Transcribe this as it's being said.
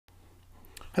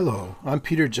Hello, I'm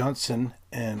Peter Johnson,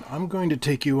 and I'm going to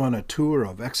take you on a tour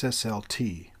of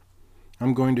XSLT.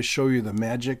 I'm going to show you the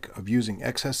magic of using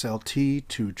XSLT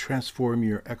to transform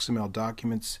your XML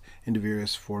documents into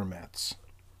various formats.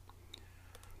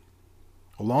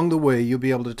 Along the way, you'll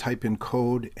be able to type in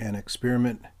code and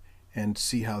experiment and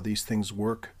see how these things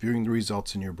work, viewing the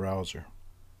results in your browser.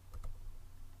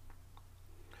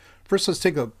 First, let's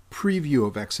take a preview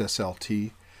of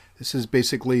XSLT. This is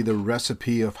basically the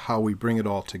recipe of how we bring it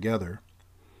all together.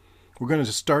 We're going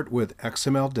to start with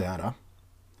XML data,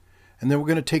 and then we're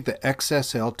going to take the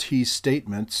XSLT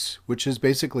statements, which is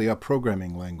basically a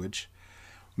programming language,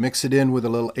 mix it in with a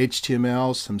little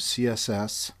HTML, some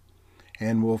CSS,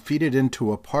 and we'll feed it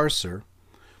into a parser.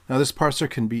 Now this parser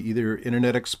can be either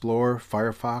Internet Explorer,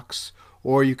 Firefox,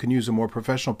 or you can use a more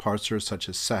professional parser such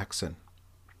as Saxon.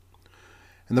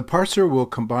 And the parser will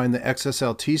combine the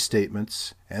XSLT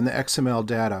statements and the XML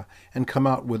data and come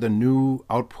out with a new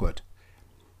output.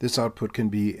 This output can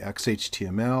be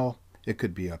XHTML, it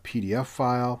could be a PDF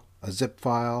file, a zip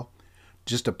file,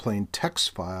 just a plain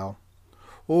text file,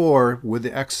 or with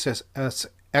the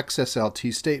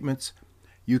XSLT statements,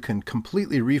 you can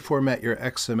completely reformat your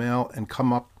XML and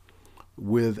come up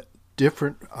with a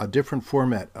different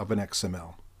format of an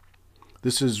XML.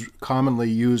 This is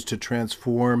commonly used to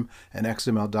transform an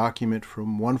XML document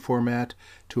from one format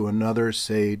to another,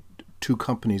 say two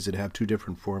companies that have two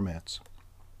different formats.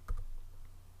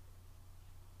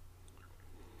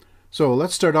 So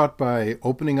let's start out by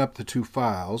opening up the two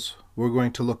files. We're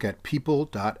going to look at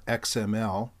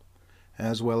people.xml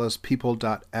as well as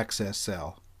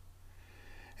people.xsl.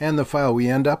 And the file we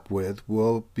end up with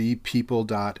will be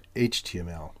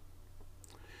people.html.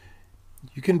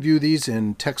 You can view these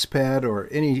in TextPad or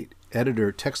any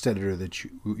text editor that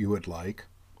you would like.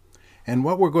 And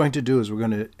what we're going to do is we're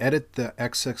going to edit the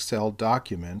XSL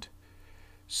document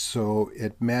so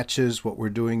it matches what we're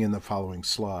doing in the following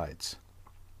slides.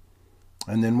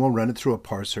 And then we'll run it through a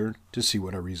parser to see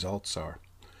what our results are.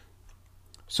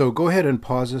 So go ahead and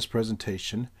pause this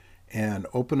presentation and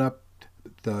open up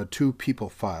the two people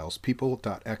files,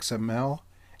 people.xml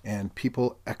and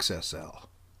people.xsl.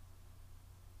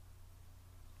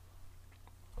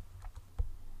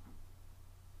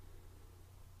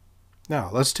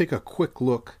 Now let's take a quick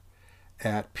look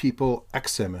at People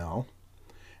XML,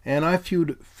 and I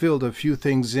filled a few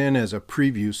things in as a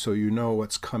preview so you know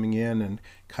what's coming in and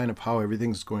kind of how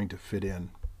everything's going to fit in.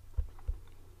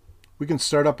 We can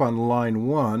start up on line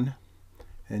 1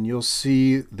 and you'll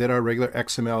see that our regular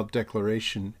XML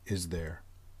declaration is there.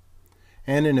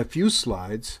 And in a few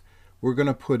slides we're going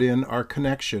to put in our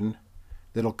connection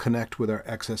that'll connect with our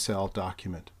XSL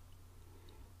document.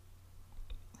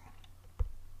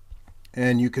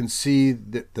 And you can see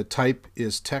that the type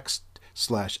is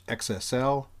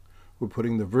text/XSL. We're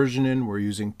putting the version in. We're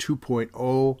using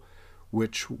 2.0,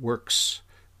 which works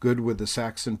good with the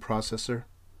Saxon processor.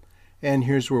 And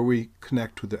here's where we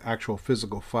connect with the actual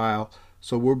physical file.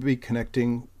 So we'll be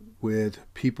connecting with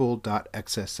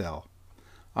people.xsl.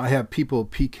 I have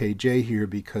people.pkj here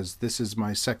because this is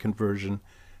my second version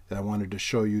that I wanted to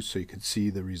show you so you could see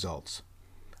the results.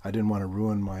 I didn't want to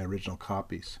ruin my original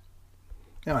copies.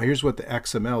 Now here's what the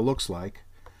XML looks like.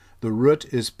 The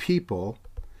root is people,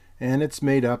 and it's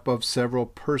made up of several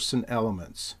person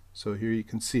elements. So here you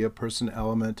can see a person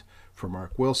element for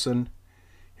Mark Wilson.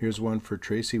 Here's one for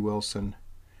Tracy Wilson,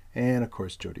 and of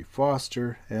course Jodie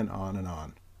Foster, and on and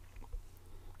on.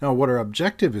 Now what our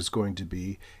objective is going to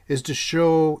be is to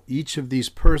show each of these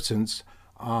persons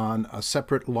on a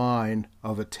separate line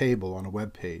of a table on a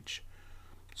web page.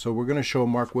 So we're going to show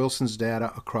Mark Wilson's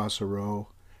data across a row,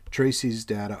 Tracy's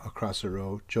data across a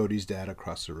row, Jodie's data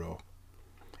across a row.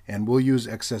 And we'll use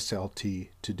XSLT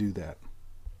to do that.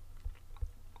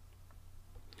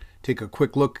 Take a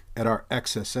quick look at our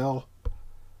XSL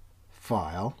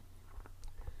file.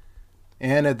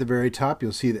 And at the very top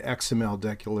you'll see the XML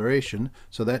declaration.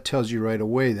 So that tells you right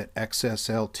away that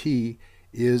XSLT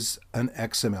is an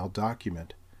XML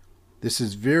document. This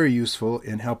is very useful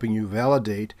in helping you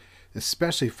validate,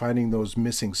 especially finding those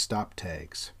missing stop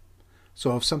tags.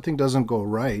 So if something doesn't go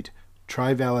right,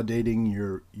 try validating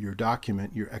your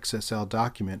document, your XSL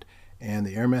document, and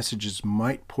the error messages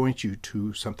might point you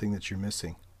to something that you're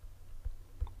missing.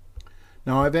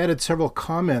 Now I've added several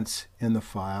comments in the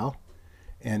file,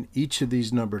 and each of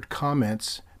these numbered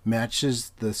comments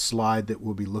matches the slide that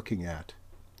we'll be looking at.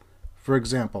 For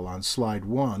example, on slide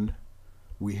 1,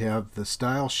 we have the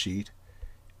style sheet,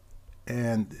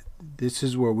 and this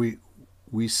is where we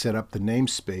set up the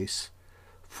namespace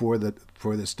for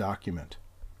this document.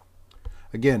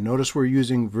 Again, notice we're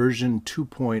using version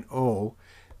 2.0.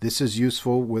 This is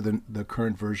useful with the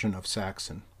current version of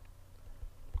Saxon.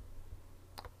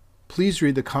 Please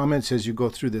read the comments as you go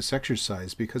through this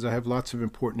exercise because I have lots of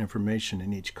important information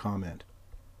in each comment.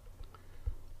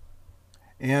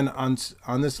 And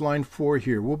on this line 4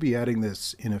 here, we'll be adding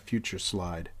this in a future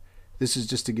slide. This is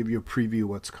just to give you a preview of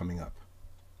what's coming up.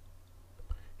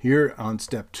 Here on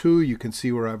step 2, you can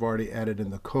see where I've already added in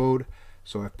the code.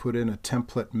 So I've put in a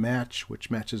template match,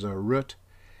 which matches our root.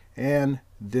 And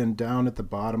then down at the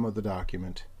bottom of the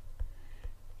document,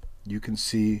 you can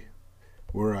see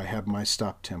where I have my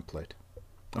stop template.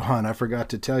 Oh, and I forgot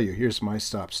to tell you, here's my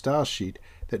stop style sheet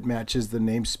that matches the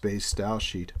namespace style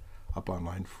sheet up on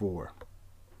line 4.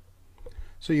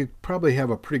 So you probably have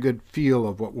a pretty good feel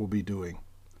of what we'll be doing.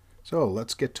 So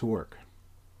let's get to work.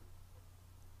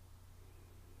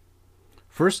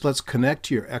 First, let's connect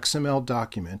your XML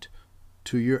document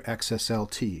to your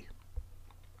XSLT.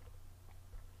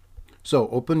 So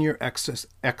open your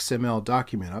XML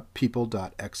document up,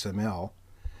 people.xml,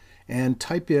 and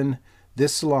type in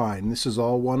this line. This is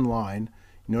all one line.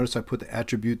 You notice I put the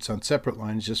attributes on separate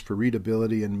lines just for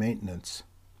readability and maintenance.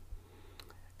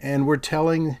 And we're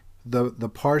telling the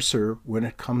parser when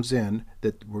it comes in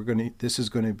that this is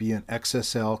going to be an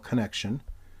XSL connection.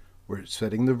 We're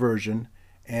setting the version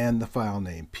and the file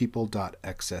name,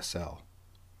 people.xsl.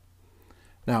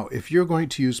 Now, if you're going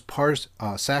to use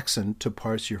Saxon to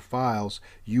parse your files,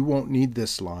 you won't need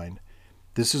this line.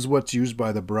 This is what's used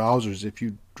by the browsers if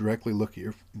you directly look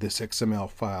at this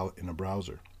XML file in a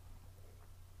browser.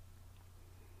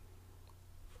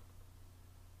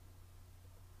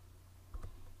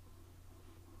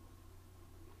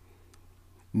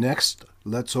 Next,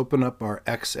 let's open up our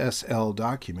XSL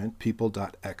document,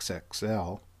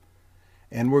 people.xsl,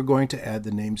 and we're going to add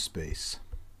the namespace.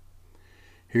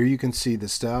 Here you can see the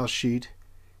style sheet.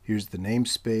 Here's the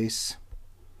namespace.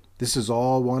 This is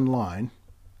all one line.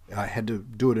 I had to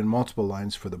do it in multiple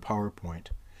lines for the PowerPoint.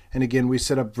 And again, we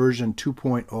set up version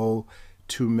 2.0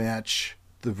 to match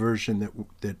the version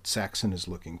that Saxon is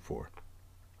looking for.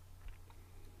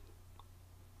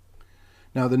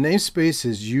 Now the namespace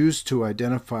is used to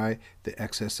identify the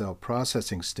XSL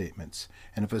processing statements.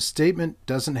 And if a statement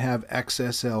doesn't have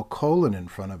XSL : in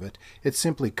front of it, it's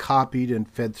simply copied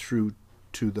and fed through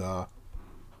to the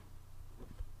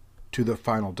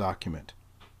final document.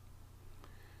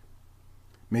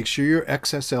 Make sure your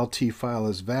XSLT file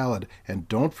is valid and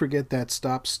don't forget that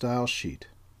stop style sheet.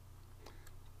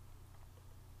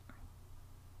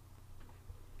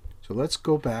 So let's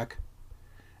go back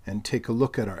and take a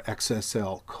look at our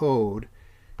XSL code,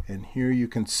 and here you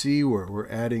can see where we're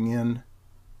adding in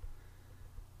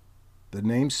the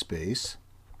namespace.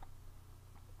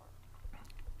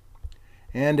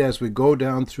 And as we go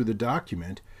down through the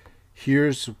document,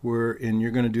 here's where, and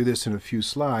you're going to do this in a few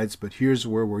slides, but here's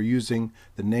where we're using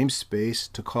the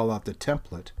namespace to call out the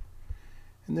template.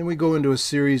 And then we go into a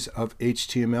series of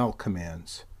HTML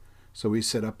commands. So we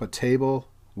set up a table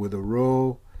with a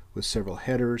row with several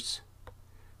headers.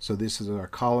 So this is our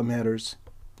column headers.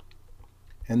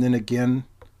 And then again,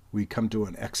 we come to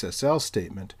an XSL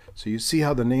statement. So you see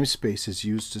how the namespace is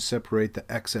used to separate the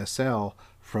XSL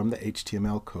from the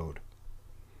HTML code.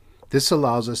 This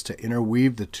allows us to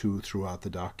interweave the two throughout the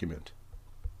document.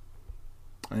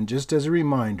 And just as a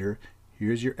reminder,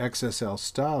 here's your XSL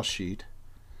style sheet.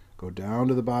 Go down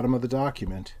to the bottom of the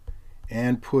document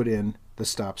and put in the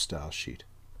stop style sheet.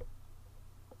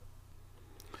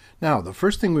 Now, the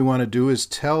first thing we want to do is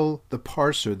tell the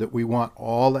parser that we want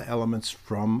all the elements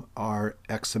from our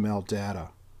XML data.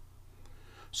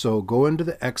 So go into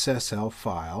the XSL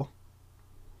file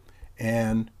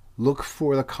and look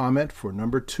for the comment for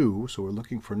number 2. So we're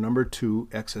looking for number 2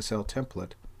 XSL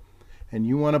template. And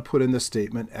you want to put in the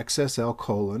statement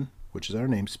XSL : which is our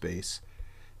namespace,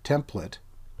 template.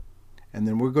 And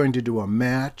then we're going to do a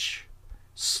match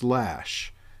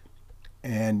 /.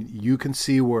 And you can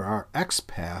see where our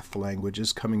XPath language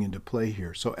is coming into play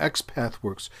here. So XPath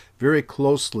works very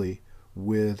closely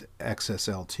with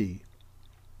XSLT.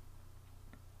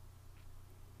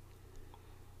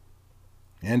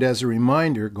 And as a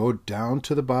reminder, go down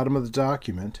to the bottom of the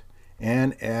document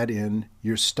and add in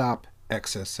your stop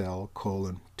XSL :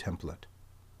 template.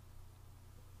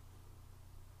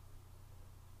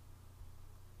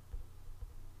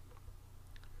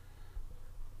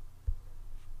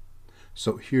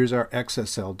 So here's our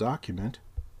XSL document,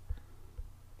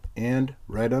 and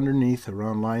right underneath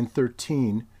around line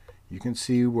 13 you can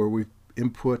see where we've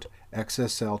input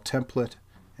XSL template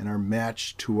and our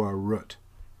match to our root.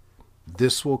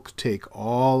 This will take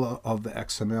all of the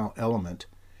XML element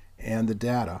and the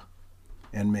data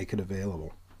and make it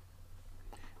available.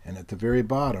 And at the very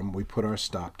bottom we put our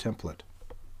stop template.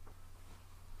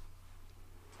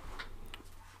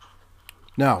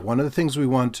 Now, one of the things we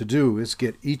want to do is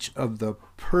get each of the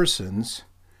persons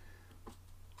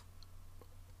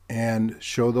and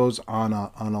show those on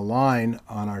a line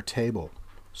on our table.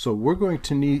 So we're going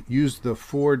to use the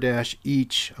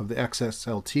for-each of the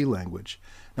XSLT language.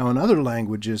 Now, in other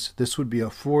languages, this would be a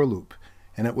for loop,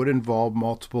 and it would involve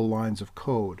multiple lines of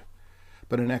code.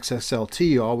 But in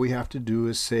XSLT, all we have to do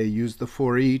is say use the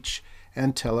for each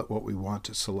and tell it what we want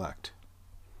to select.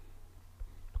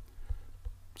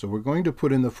 So we're going to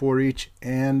put in the for each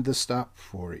and the stop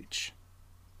for each.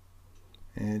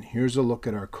 And here's a look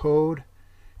at our code.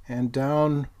 And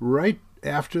down right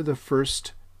after the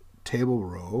first table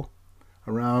row,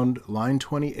 around line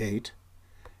 28,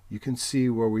 you can see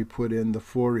where we put in the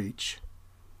for each.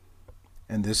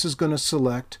 And this is going to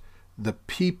select the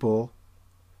people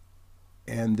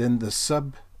and then the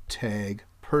sub tag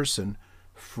person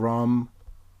from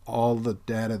all the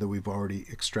data that we've already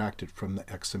extracted from the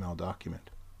XML document.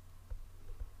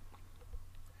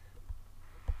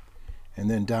 And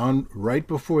then down right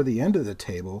before the end of the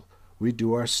table, we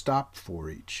do our stop for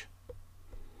each.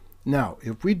 Now,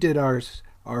 if we did our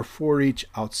for each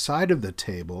outside of the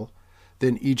table,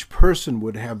 then each person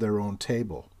would have their own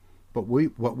table. But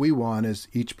what we want is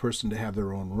each person to have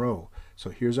their own row. So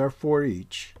here's our for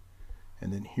each,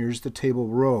 and then here's the table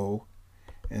row,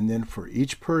 and then for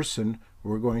each person,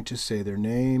 we're going to say their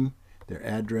name, their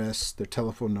address, their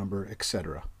telephone number,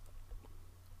 etc.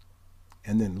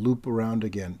 And then loop around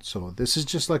again. So this is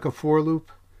just like a for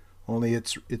loop, only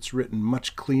it's written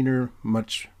much cleaner,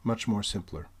 much more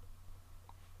simpler.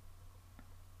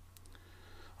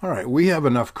 All right, we have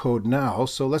enough code now,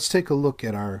 so let's take a look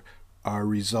at our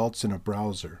results in a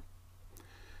browser.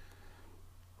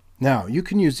 Now, you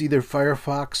can use either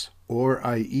Firefox or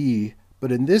IE,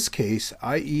 but in this case,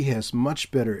 IE has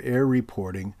much better error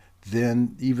reporting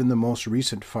than even the most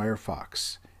recent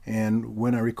Firefox. And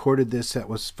when I recorded this, that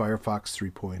was Firefox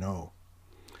 3.0.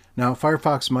 Now,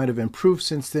 Firefox might have improved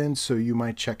since then, so you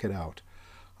might check it out.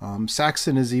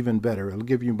 Saxon is even better. It'll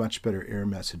give you much better error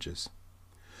messages.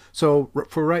 So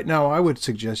for right now, I would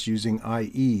suggest using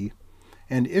IE.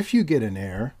 And if you get an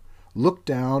error, look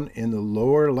down in the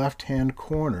lower left-hand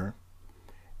corner,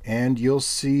 and you'll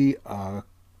see a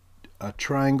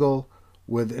triangle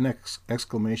with an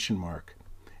exclamation mark.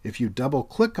 If you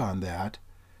double-click on that,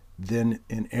 then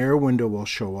an error window will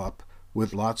show up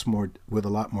with a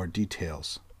lot more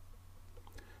details.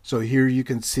 So here you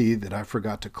can see that I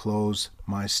forgot to close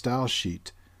my style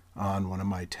sheet on one of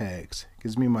my tags. It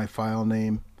gives me my file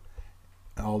name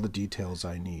and all the details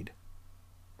I need.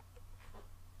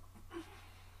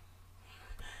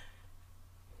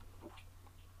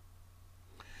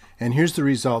 And here's the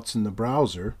results in the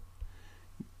browser.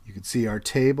 You can see our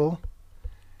table,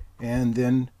 and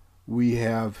then we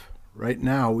have, right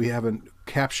now we haven't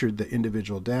captured the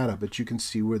individual data, but you can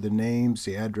see where the names,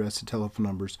 the address, the telephone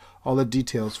numbers, all the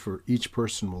details for each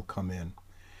person will come in.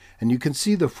 And you can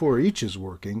see the for each is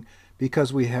working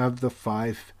because we have the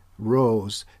 5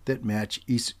 rows that match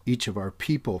each of our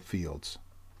people fields.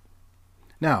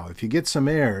 Now, if you get some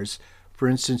errors, for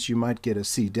instance, you might get a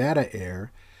C data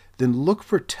error, then look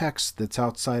for text that's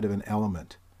outside of an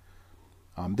element.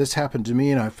 This happened to me,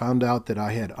 and I found out that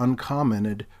I had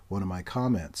uncommented one of my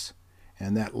comments,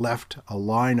 and that left a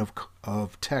line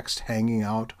of text hanging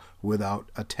out without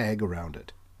a tag around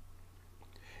it.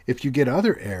 If you get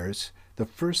other errors, the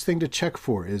first thing to check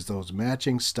for is those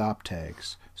matching stop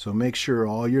tags. So make sure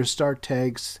all your start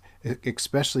tags,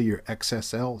 especially your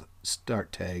XSL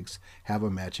start tags, have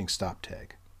a matching stop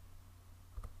tag.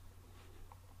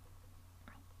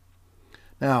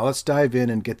 Now let's dive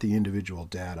in and get the individual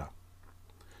data.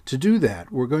 To do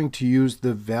that, we're going to use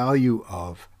the value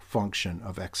of function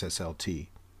of XSLT,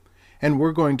 and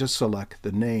we're going to select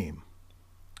the name.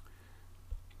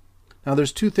 Now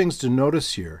there's 2 things to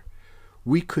notice here.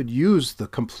 We could use the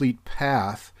complete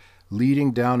path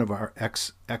leading down of our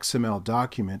XML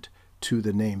document to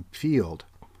the name field,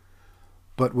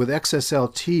 but with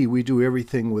XSLT we do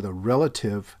everything with a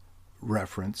relative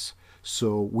reference,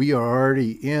 so we are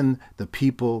already in the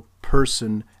people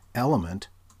person element,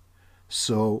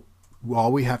 so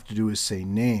all we have to do is say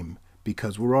name,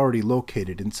 because we're already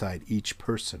located inside each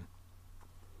person.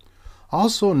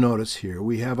 Also notice here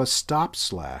we have a stop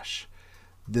slash.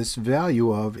 This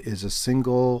value of is a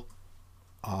single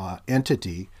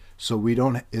entity, so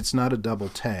it's not a double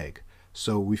tag.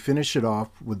 So we finish it off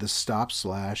with the stop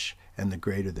slash and the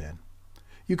greater than.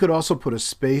 You could also put a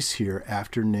space here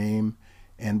after name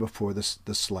and before the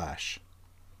slash.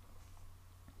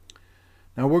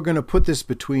 Now we're going to put this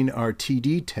between our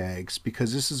TD tags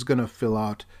because this is going to fill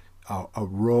out a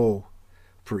row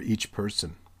for each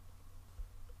person.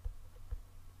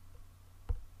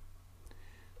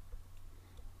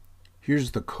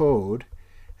 here's the code,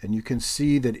 and you can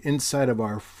see that inside of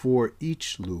our for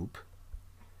each loop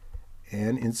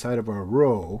and inside of our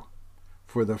row,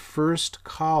 for the first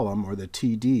column, or the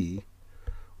TD,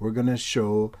 we're going to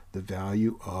show the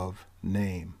value of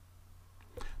name.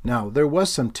 Now, there was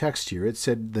some text here. It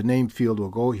said the name field will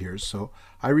go here, so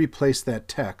I replaced that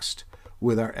text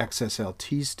with our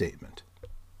XSLT statement.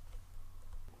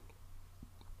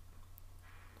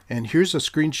 And here's a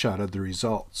screenshot of the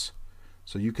results.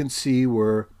 So you can see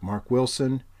where Mark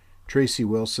Wilson, Tracy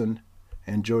Wilson,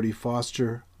 and Jody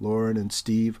Foster, Lauren, and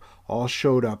Steve all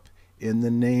showed up in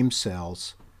the name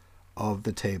cells of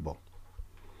the table.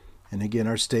 And again,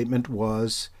 our statement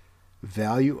was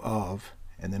value of,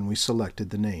 and then we selected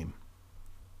the name.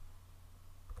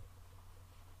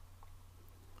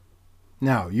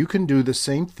 Now, you can do the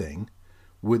same thing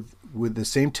with the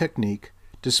same technique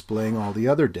displaying all the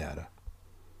other data.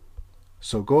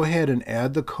 So go ahead and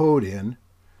add the code in,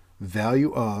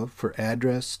 value of for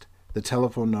address, the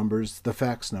telephone numbers, the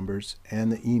fax numbers,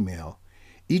 and the email.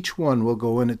 Each one will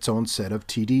go in its own set of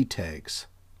TD tags.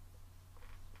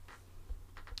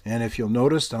 And if you'll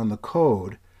notice on the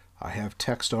code, I have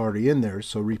text already in there,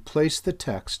 so replace the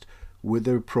text with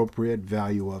the appropriate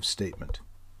value of statement.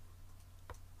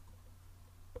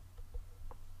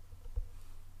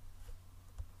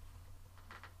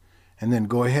 And then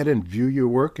go ahead and view your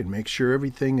work and make sure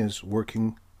everything is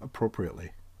working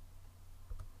appropriately.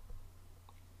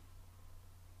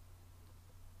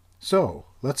 So,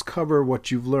 let's cover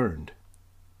what you've learned.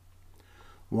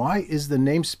 Why is the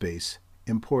namespace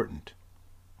important?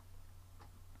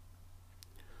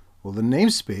 Well, the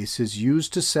namespace is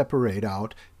used to separate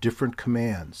out different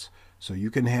commands. So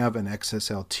you can have an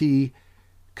XSLT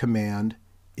command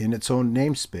in its own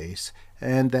namespace,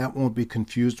 and that won't be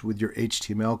confused with your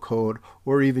HTML code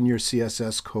or even your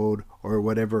CSS code or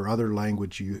whatever other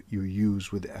language you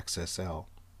use with XSL.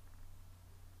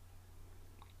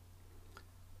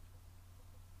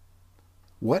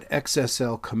 What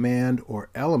XSL command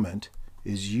or element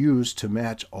is used to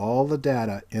match all the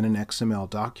data in an XML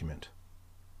document?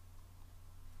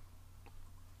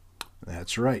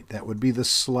 That's right, that would be the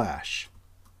slash.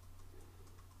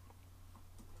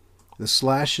 The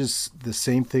slash is the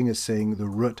same thing as saying the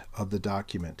root of the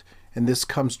document, and this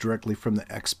comes directly from the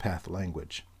XPath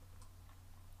language.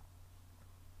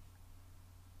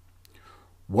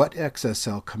 What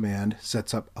XSL command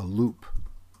sets up a loop?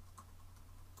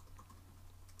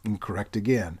 Incorrect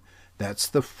again. That's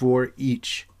the for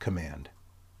each command.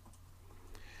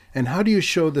 And how do you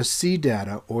show the C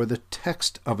data or the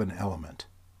text of an element?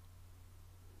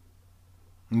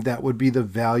 That would be the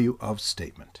value of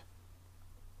statement.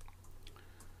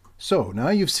 So now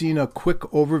you've seen a quick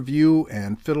overview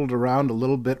and fiddled around a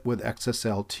little bit with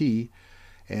XSLT,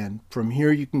 and from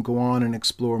here you can go on and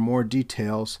explore more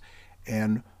details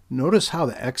and notice how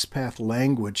the XPath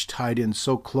language tied in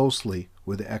so closely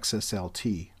with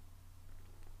XSLT.